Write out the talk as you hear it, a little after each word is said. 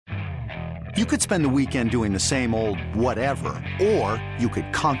You could spend the weekend doing the same old whatever, or you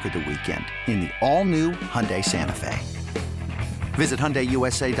could conquer the weekend in the all-new Hyundai Santa Fe. Visit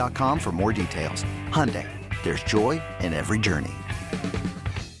HyundaiUSA.com for more details. Hyundai, there's joy in every journey.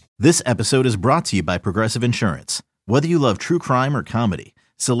 This episode is brought to you by Progressive Insurance. Whether you love true crime or comedy,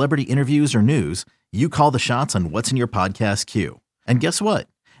 celebrity interviews or news, you call the shots on what's in your podcast queue. And guess what?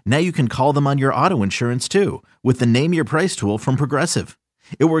 Now you can call them on your auto insurance too with the Name Your Price tool from Progressive.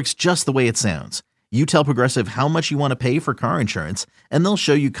 It works just the way it sounds. You tell Progressive how much you want to pay for car insurance, and they'll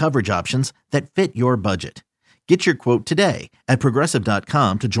show you coverage options that fit your budget. Get your quote today at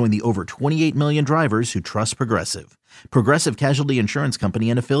Progressive.com to join the over 28 million drivers who trust Progressive. Progressive Casualty Insurance Company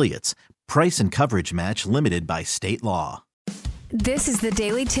and Affiliates. Price and coverage match limited by state law. This is the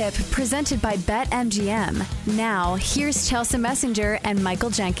Daily Tip presented by BetMGM. Now, here's Chelsea Messenger and Michael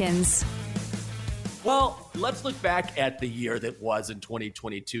Jenkins. Well, let's look back at the year that was in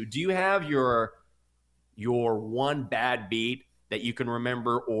 2022. Do you have your one bad beat that you can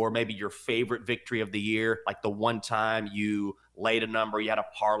remember, or maybe your favorite victory of the year, like the one time you laid a number, you had a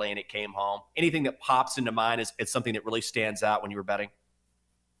parlay and it came home? Anything that pops into mind is it's something that really stands out when you were betting?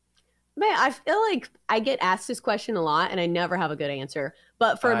 Man, I feel like I get asked this question a lot and I never have a good answer.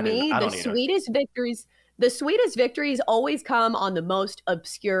 But for me, the sweetest victories always come on the most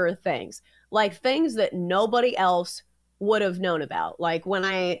obscure things, like things that nobody else would have known about. Like when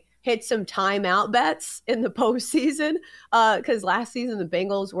I hit some timeout bets in the postseason, because last season the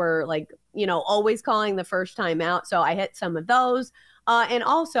Bengals were always calling the first timeout. So I hit some of those. And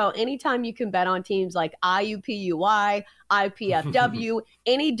also, anytime you can bet on teams like IUPUI, IPFW,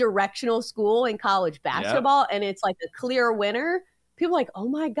 any directional school in college basketball, and it's like a clear winner, people are like, oh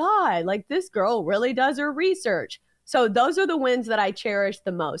my God, like this girl really does her research. So those are the wins that I cherish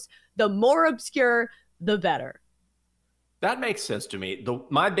the most. The more obscure, the better. That makes sense to me.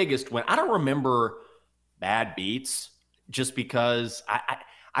 My biggest win, I don't remember bad beats just because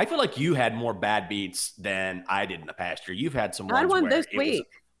I feel like you had more bad beats than I did in the past year. You've had some ones. I won this week.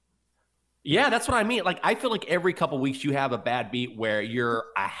 Yeah, that's what I mean. Like, I feel like every couple of weeks you have a bad beat where you're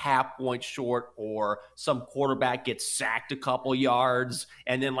a half point short, or some quarterback gets sacked a couple yards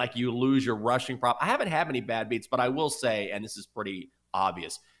and then like you lose your rushing prop. I haven't had many bad beats, but I will say, and this is pretty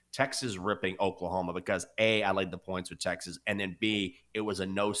obvious, Texas ripping Oklahoma because A, I laid the points with Texas, and then B, it was a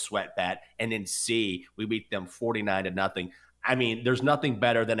no sweat bet, and then C, we beat them 49-0. I mean, there's nothing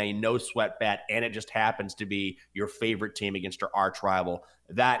better than a no sweat bet, and it just happens to be your favorite team against your arch rival.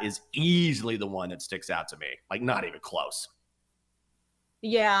 That is easily the one that sticks out to me. Like, not even close.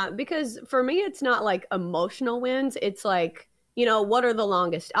 Yeah, because for me, it's not like emotional wins. It's like, what are the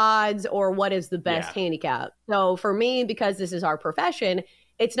longest odds, or what is the best handicap? So for me, because this is our profession,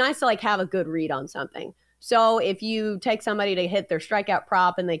 it's nice to have a good read on something. So if you take somebody to hit their strikeout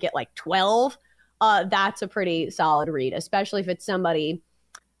prop and they get 12, that's a pretty solid read, especially if it's somebody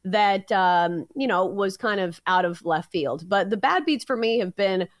that, was kind of out of left field. But the bad beats for me have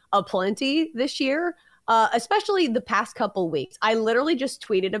been aplenty this year, especially the past couple weeks. I literally just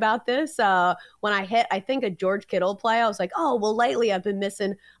tweeted about this when I hit, I think, a George Kittle play. I was like, oh, well, lately I've been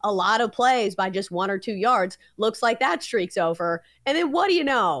missing a lot of plays by just 1 or 2 yards. Looks like that streak's over. And then what do you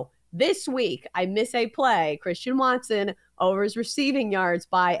know? This week, I miss a play, Christian Watson over his receiving yards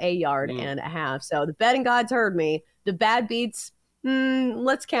by 1.5 yards. So the betting gods heard me. The bad beats,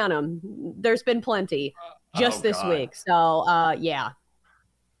 let's count them. There's been plenty just this week. So, yeah.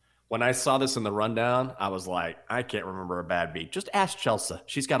 When I saw this in the rundown, I was like, I can't remember a bad beat. Just ask Chelsea.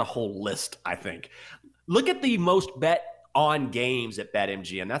 She's got a whole list, I think. Look at the most bet on games at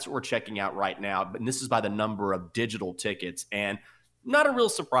BetMGM. That's what we're checking out right now. And this is by the number of digital tickets. And not a real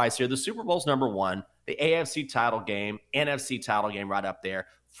surprise here. The Super Bowl's number 1. The AFC title game, NFC title game right up there.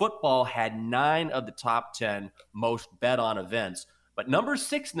 Football had 9 of the top 10 most bet on events. But number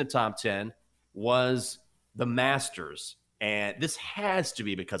 6 in the top 10 was the Masters. And this has to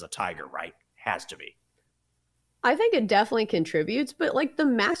be because of Tiger, right? Has to be. I think it definitely contributes, but the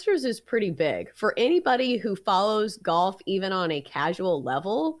Masters is pretty big. For anybody who follows golf, even on a casual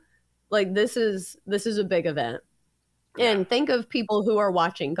level, this is a big event. Yeah. And think of people who are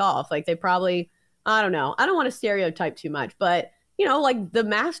watching golf. They probably, I don't know. I don't want to stereotype too much, but, the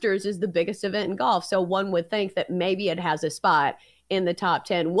Masters is the biggest event in golf. So one would think that maybe it has a spot in the top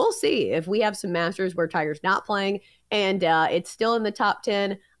 10. We'll see if we have some Masters where Tiger's not playing and it's still in the top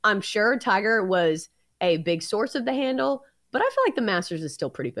 10. I'm sure Tiger was a big source of the handle, but I feel like the Masters is still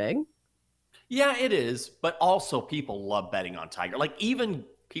pretty big. Yeah, it is. But also people love betting on Tiger. Even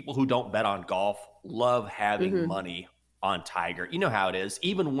people who don't bet on golf love having money on Tiger. You know how it is.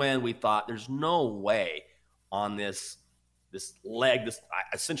 Even when we thought there's no way on this this leg, this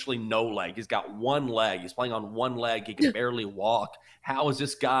essentially no leg. He's got one leg. He's playing on one leg. He can barely walk. How is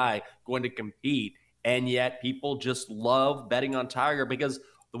this guy going to compete? And yet people just love betting on Tiger, because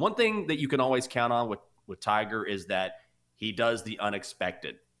the one thing that you can always count on with Tiger is that he does the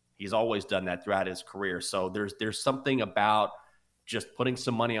unexpected. He's always done that throughout his career. So there's something about just putting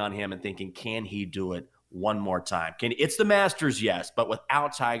some money on him and thinking, can he do it one more time? It's the Masters, yes, but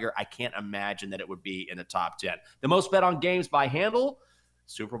without Tiger, I can't imagine that it would be in the top 10. The most bet on games by handle,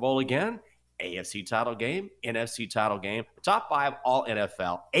 Super Bowl again, AFC title game, NFC title game, top 5, all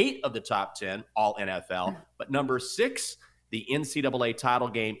NFL, 8 of the top 10, all NFL, but number 6, the NCAA title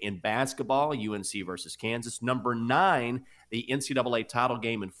game in basketball, UNC versus Kansas. Number 9, the NCAA title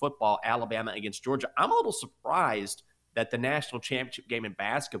game in football, Alabama against Georgia. I'm a little surprised that the national championship game in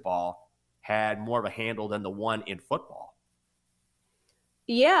basketball had more of a handle than the one in football.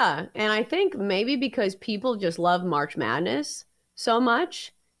 Yeah, and I think maybe because people just love March Madness so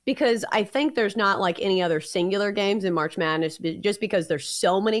much, because I think there's not like any other singular games in March Madness just because there's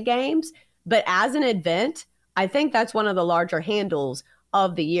so many games. But as an event, I think that's one of the larger handles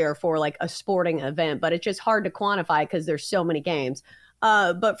of the year for like a sporting event, but it's just hard to quantify because there's so many games.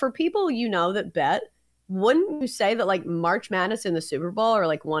 But for people, that bet, wouldn't you say that like March Madness and the Super Bowl are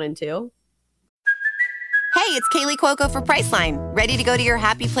like 1 and 2? Hey, it's Kaylee Cuoco for Priceline. Ready to go to your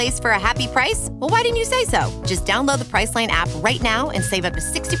happy place for a happy price? Well, why didn't you say so? Just download the Priceline app right now and save up to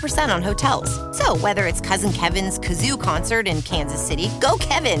 60% on hotels. So whether it's Cousin Kevin's Kazoo Concert in Kansas City, go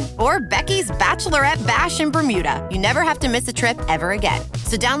Kevin, or Becky's Bachelorette Bash in Bermuda, you never have to miss a trip ever again.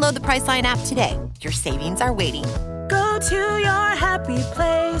 So download the Priceline app today. Your savings are waiting. Go to your happy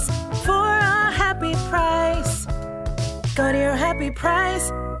place for a happy price. Go to your happy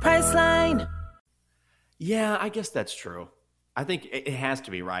price, Priceline. Yeah, I guess that's true. I think it has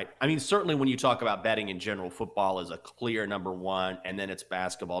to be, right? I mean, certainly when you talk about betting in general, football is a clear number 1, and then it's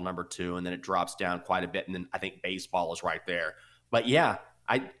basketball number 2, and then it drops down quite a bit, and then I think baseball is right there. But yeah,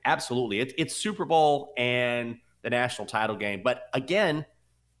 absolutely. It's Super Bowl and the national title game. But again,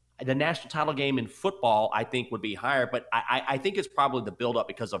 the national title game in football, I think, would be higher. But I think it's probably the buildup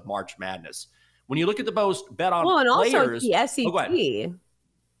because of March Madness. When you look at the most bet on and players, also the SEC.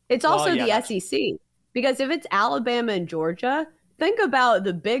 It's also the SEC. Because if it's Alabama and Georgia, think about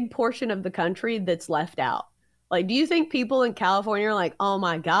the big portion of the country that's left out. Like, do you think people in California are like, oh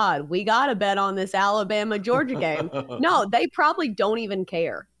my God, we got to bet on this Alabama-Georgia game? No, they probably don't even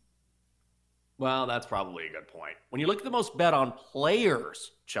care. Well, that's probably a good point. When you look at the most bet on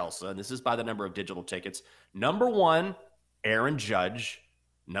players, Chelsea, and this is by the number of digital tickets, number 1, Aaron Judge.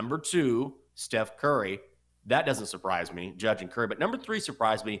 Number 2, Steph Curry. That doesn't surprise me, Judge and Curry. But number 3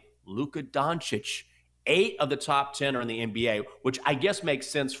 surprised me, Luka Doncic. 8 of the top 10 are in the NBA, which I guess makes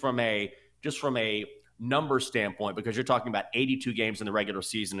sense from a number standpoint, because you're talking about 82 games in the regular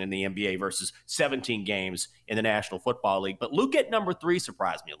season in the NBA versus 17 games in the National Football League. But Luka at number 3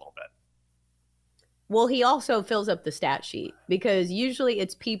 surprised me a little bit. Well, he also fills up the stat sheet, because usually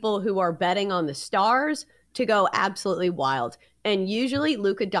it's people who are betting on the stars to go absolutely wild. And usually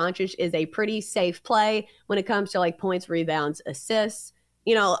Luka Doncic is a pretty safe play when it comes to like points, rebounds, assists.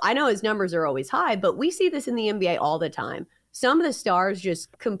 I know his numbers are always high, but we see this in the NBA all the time. Some of the stars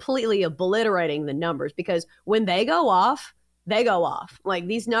just completely obliterating the numbers, because when they go off, they go off. Like,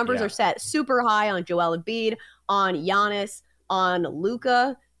 these numbers are set super high on Joel Embiid, on Giannis, on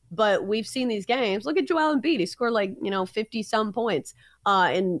Luka. But we've seen these games. Look at Joel Embiid. He scored 50-some points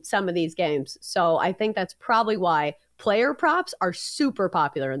in some of these games. So I think that's probably why player props are super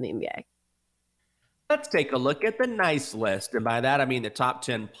popular in the NBA. Let's take a look at the nice list. And by that, I mean the top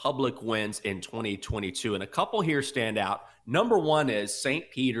 10 public wins in 2022. And a couple here stand out. Number 1 is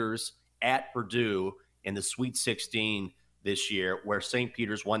St. Peter's at Purdue in the Sweet 16 this year, where St.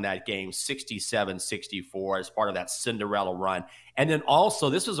 Peter's won that game 67-64 as part of that Cinderella run. And then also,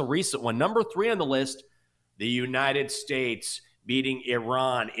 this is a recent one, number 3 on the list, the United States beating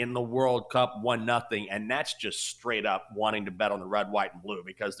Iran in the World Cup 1-0. And that's just straight up wanting to bet on the red, white, and blue,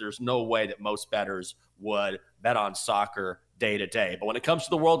 because there's no way that most bettors would bet on soccer day to day. But when it comes to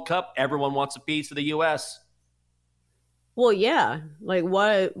the World Cup, everyone wants a piece of the U.S. Well, yeah. Like,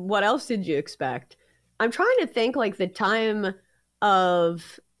 what else did you expect? I'm trying to think, like, the time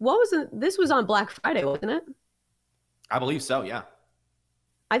of, this was on Black Friday, wasn't it? I believe so, yeah.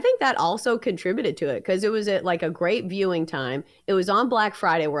 I think that also contributed to it, because it was at like a great viewing time. It was on Black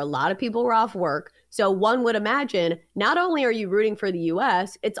Friday, where a lot of people were off work. So one would imagine not only are you rooting for the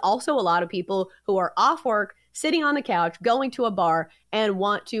U.S., it's also a lot of people who are off work, sitting on the couch, going to a bar, and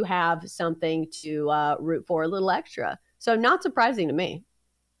want to have something to root for a little extra. So not surprising to me.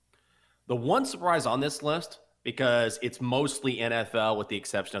 The one surprise on this list, because it's mostly NFL with the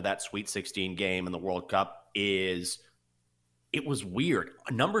exception of that Sweet 16 game in the World Cup. It was weird.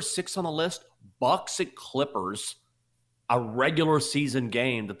 Number 6 on the list, Bucks at Clippers, a regular season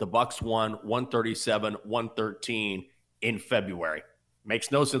game that the Bucks won 137-113 in February.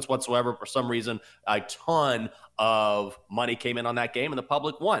 Makes no sense whatsoever. For some reason, a ton of money came in on that game and the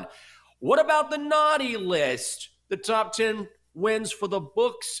public won. What about the naughty list? The top 10 wins for the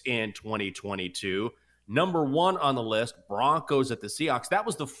books in 2022. Number 1 on the list, Broncos at the Seahawks. That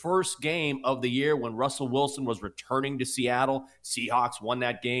was the first game of the year when Russell Wilson was returning to Seattle. Seahawks won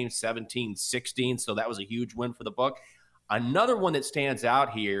that game 17-16, so that was a huge win for the book. Another one that stands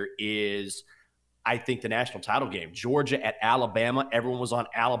out here is, I think, the national title game. Georgia at Alabama. Everyone was on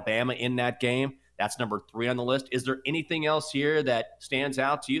Alabama in that game. That's number 3 on the list. Is there anything else here that stands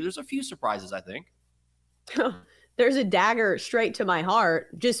out to you? There's a few surprises, I think. There's a dagger straight to my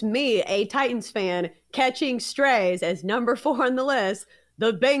heart. Just me, a Titans fan, catching strays as number 4 on the list.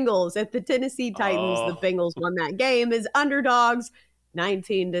 The Bengals at the Tennessee Titans. The Bengals won that game as underdogs,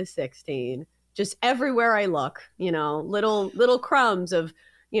 19-16. Just everywhere I look, little crumbs of,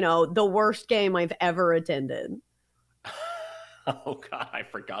 the worst game I've ever attended. Oh, God, I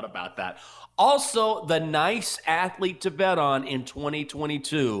forgot about that. Also, the nice athlete to bet on in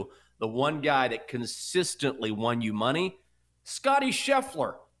 2022, the one guy that consistently won you money, Scotty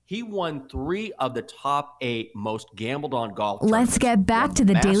Scheffler. He won 3 of the top 8 most gambled on golf tournaments. Let's get back to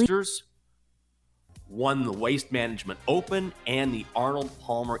the Masters, won the Waste Management Open and the Arnold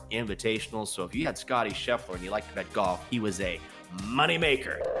Palmer Invitational. So if you had Scotty Scheffler and you like to bet golf, he was a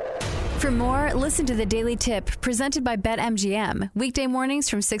moneymaker. For more, listen to the Daily Tip presented by BetMGM. Weekday mornings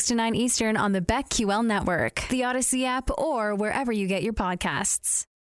from 6 to 9 Eastern on the BetQL network, the Odyssey app, or wherever you get your podcasts.